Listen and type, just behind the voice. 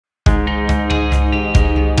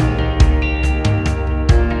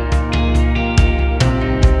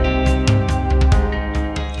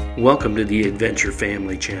Welcome to the Adventure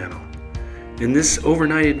Family channel. In this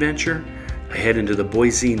overnight adventure, I head into the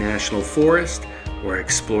Boise National Forest where I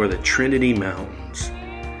explore the Trinity Mountains.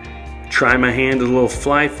 Try my hand at a little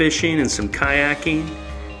fly fishing and some kayaking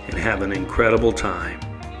and have an incredible time.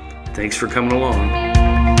 Thanks for coming along.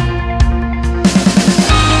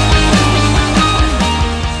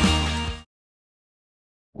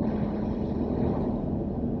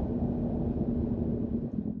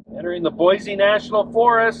 Entering the Boise National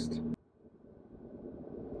Forest.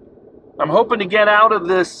 I'm hoping to get out of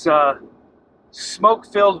this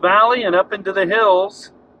smoke-filled valley and up into the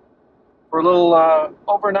hills for a little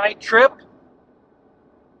overnight trip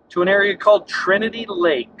to an area called Trinity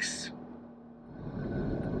Lakes.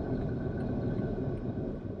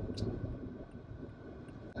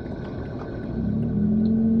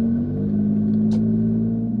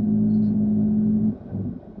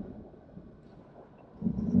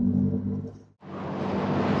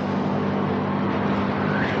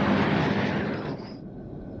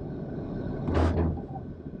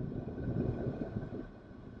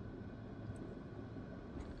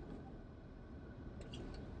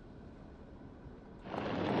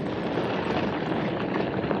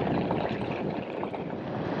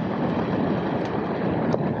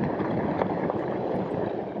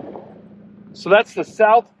 So that's the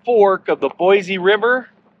South Fork of the Boise River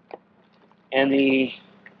and the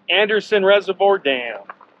Anderson Reservoir Dam.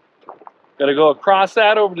 Got to go across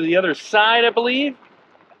that over to the other side, I believe,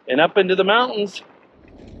 and up into the mountains.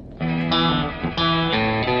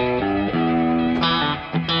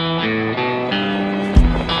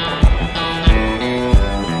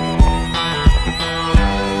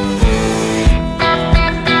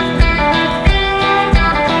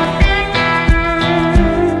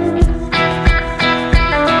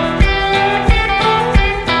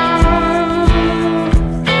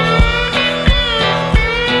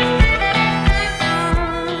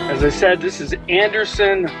 As I said, this is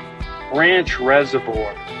Anderson Ranch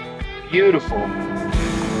Reservoir. Beautiful.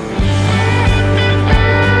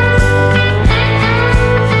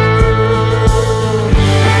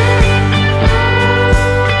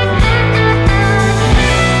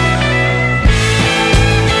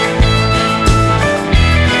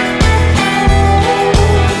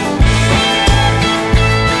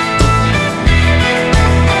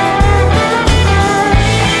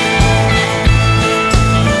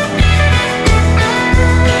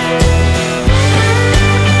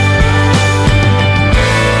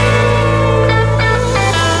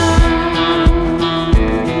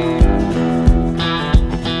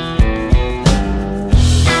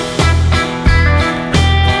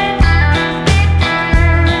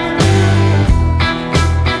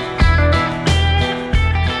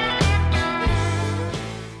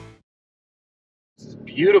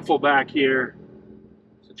 Beautiful back here.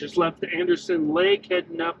 So just left the Anderson Lake,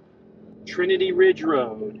 heading up Trinity Ridge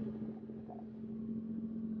Road.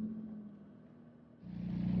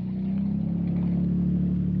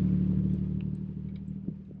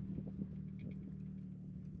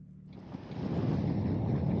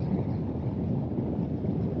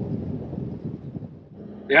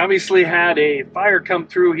 They obviously had a fire come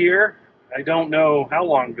through here. I don't know how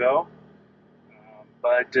long ago,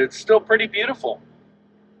 but it's still pretty beautiful.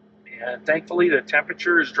 And thankfully the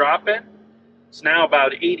temperature is dropping. It's now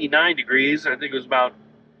about 89 degrees. I think it was about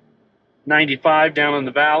 95 down in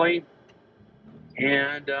the valley.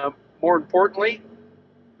 And more importantly,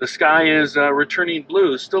 the sky is returning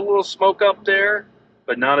blue. Still a little smoke up there,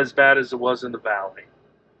 but not as bad as it was in the valley.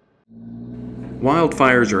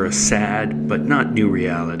 Wildfires are a sad but not new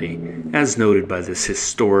reality, as noted by this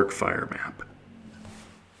historic fire map.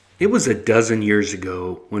 It was a dozen years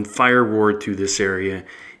ago when fire roared through this area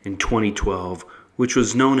in 2012, which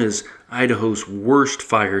was known as Idaho's worst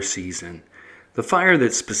fire season. The fire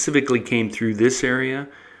that specifically came through this area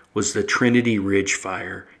was the Trinity Ridge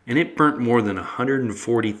Fire, and it burnt more than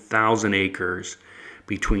 140,000 acres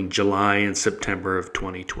between July and September of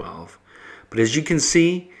 2012. But as you can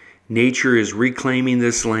see, nature is reclaiming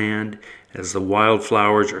this land as the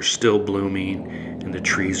wildflowers are still blooming and the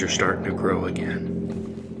trees are starting to grow again.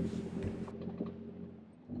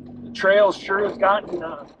 Trail sure has gotten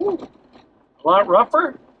a lot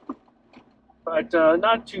rougher, but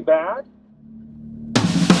not too bad.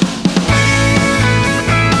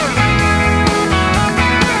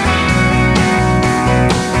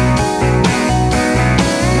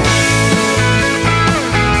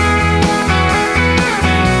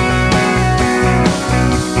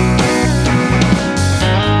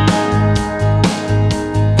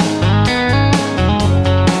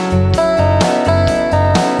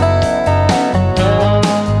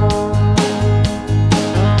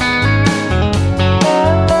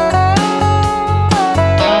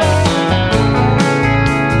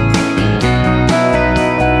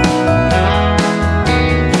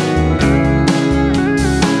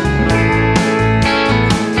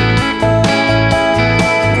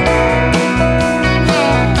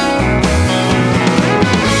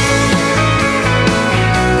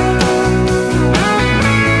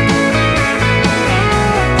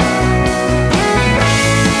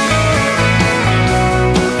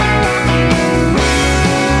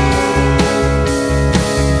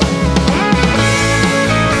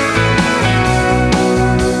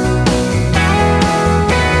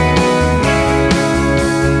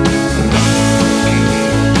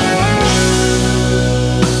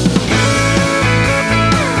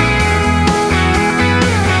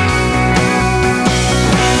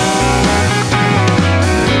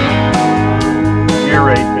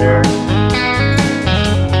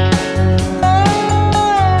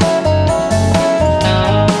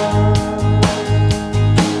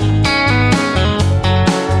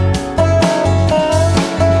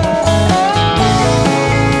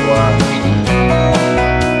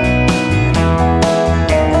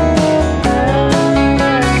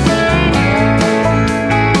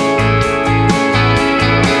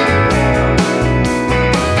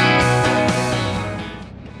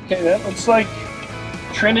 Okay, that looks like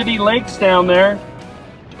Trinity Lakes down there.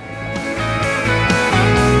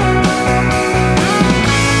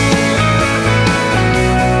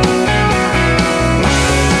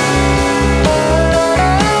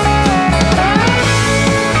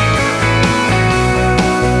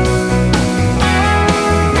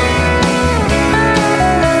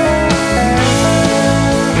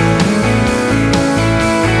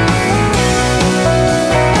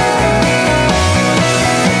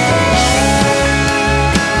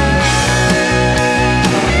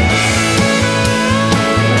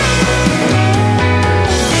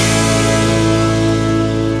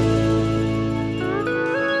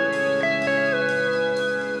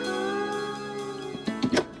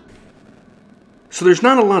 So there's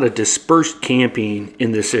not a lot of dispersed camping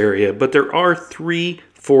in this area, but there are 3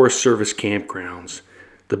 Forest Service campgrounds.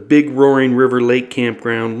 The Big Roaring River Lake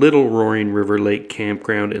Campground, Little Roaring River Lake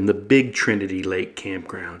Campground, and the Big Trinity Lake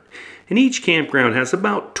Campground. And each campground has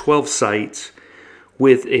about 12 sites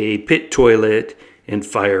with a pit toilet and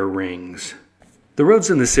fire rings. The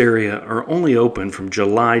roads in this area are only open from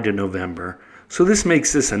July to November, so this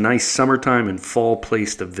makes this a nice summertime and fall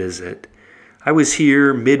place to visit. I was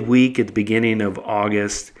here midweek at the beginning of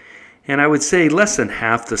August, and I would say less than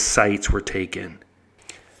half the sites were taken.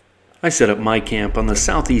 I set up my camp on the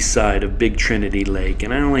southeast side of Big Trinity Lake,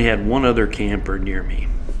 and I only had one other camper near me.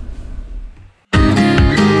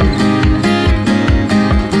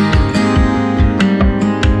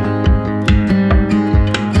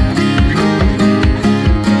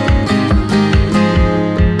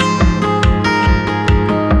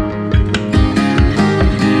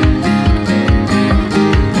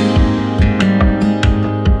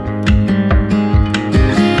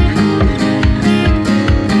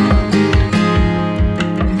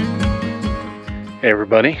 Hey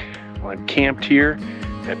everybody, well, I'm camped here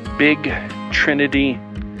at Big Trinity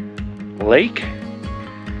Lake.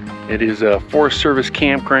 It is a Forest Service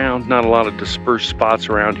campground. Not a lot of dispersed spots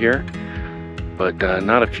around here, but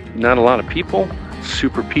not a lot of people. It's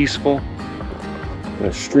super peaceful.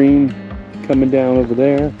 A stream coming down over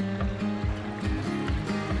there.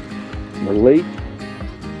 The lake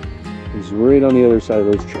is right on the other side of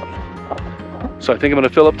those trees. So I think I'm going to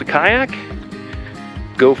fill up the kayak,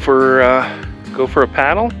 go for a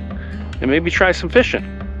paddle, and maybe try some fishing.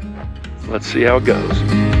 Let's see how it goes.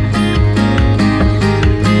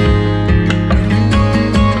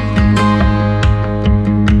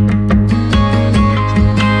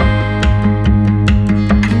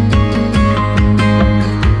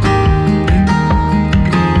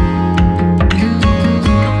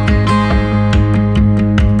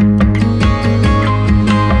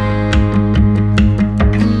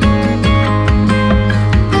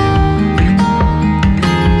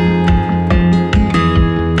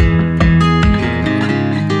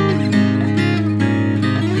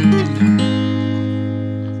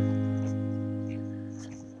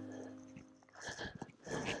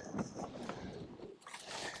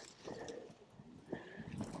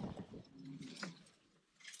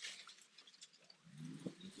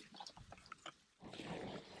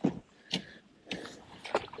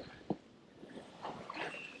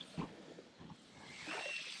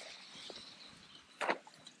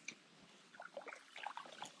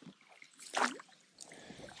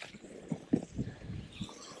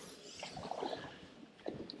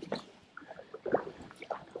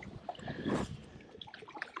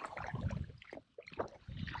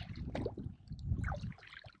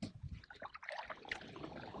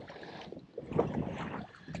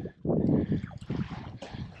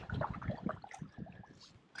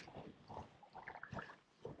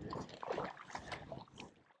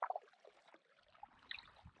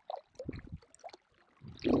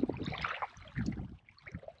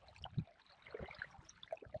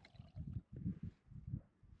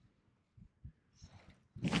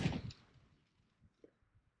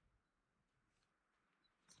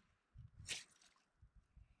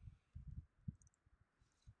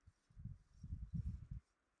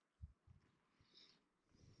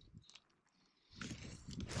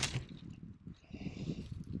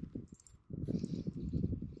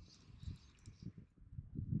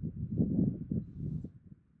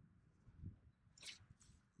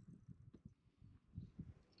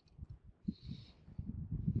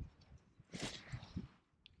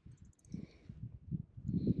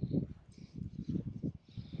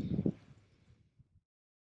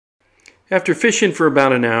 After fishing for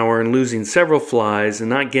about an hour and losing several flies and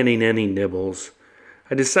not getting any nibbles,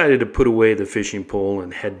 I decided to put away the fishing pole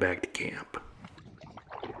and head back to camp.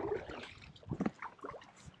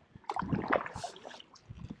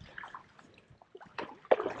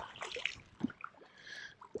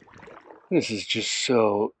 This is just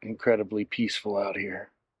so incredibly peaceful out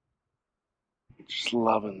here. Just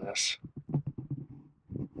loving this.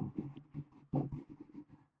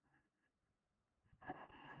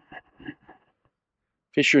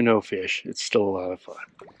 Fish or no fish, it's still a lot of fun.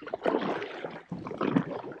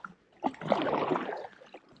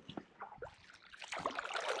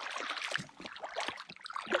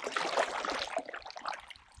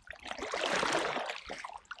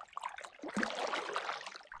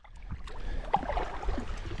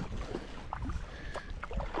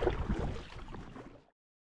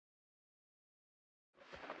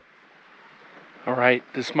 All right,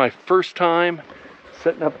 this is my first time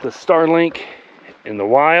setting up the Starlink in the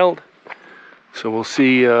wild. So we'll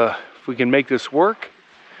see if we can make this work.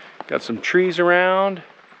 Got some trees around.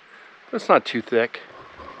 It's not too thick.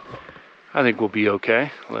 I think we'll be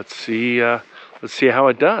okay. Let's see how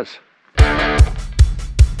it does.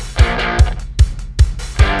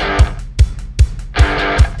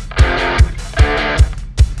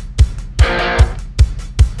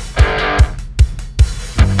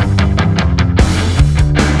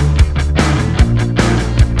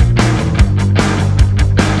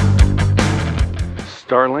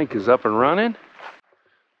 Starlink is up and running. A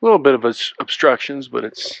little bit of obstructions, but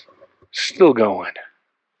it's still going.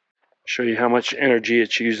 Show you how much energy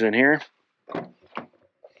it's using here.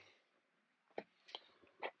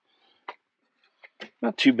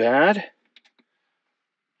 Not too bad.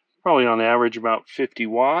 Probably on average about 50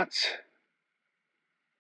 watts.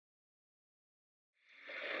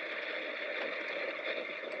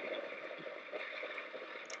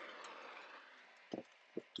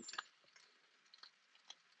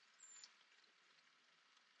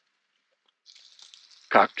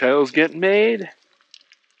 Cocktails getting made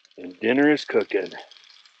and dinner is cooking.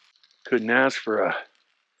 Couldn't ask for a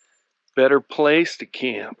better place to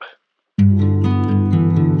camp.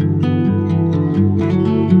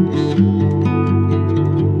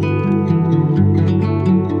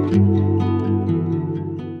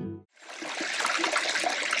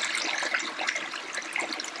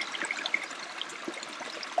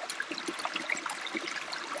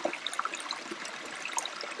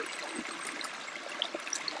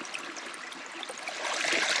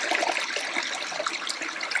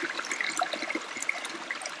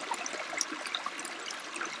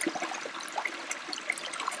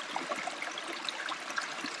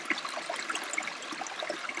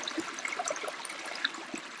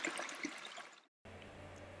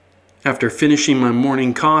 After finishing my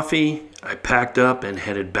morning coffee, I packed up and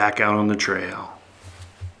headed back out on the trail.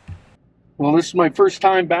 Well, this is my first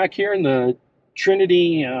time back here in the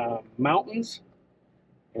Trinity Mountains,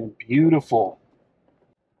 and beautiful.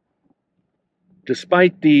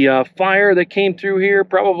 Despite the fire that came through here,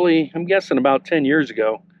 probably, I'm guessing about 10 years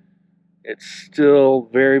ago, it's still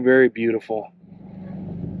very, very beautiful.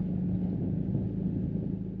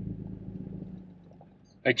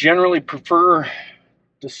 I generally prefer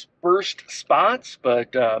dispersed spots,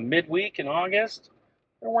 but midweek in August,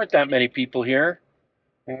 there weren't that many people here.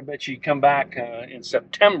 And I bet you come back in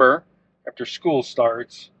September after school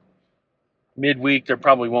starts. Midweek, there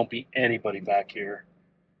probably won't be anybody back here.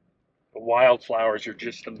 The wildflowers are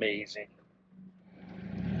just amazing.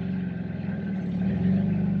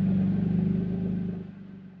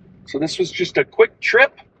 So this was just a quick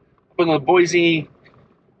trip up in the Boise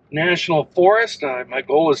National Forest. My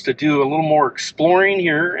goal is to do a little more exploring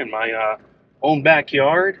here in my own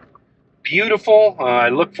backyard. Beautiful. I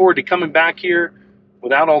look forward to coming back here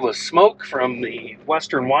without all the smoke from the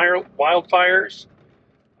western wildfires.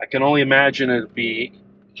 I can only imagine it would be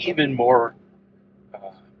even more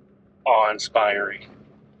awe-inspiring.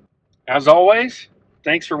 As always,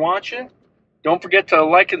 thanks for watching. Don't forget to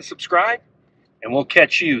like and subscribe, and we'll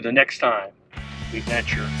catch you the next time we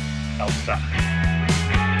venture outside.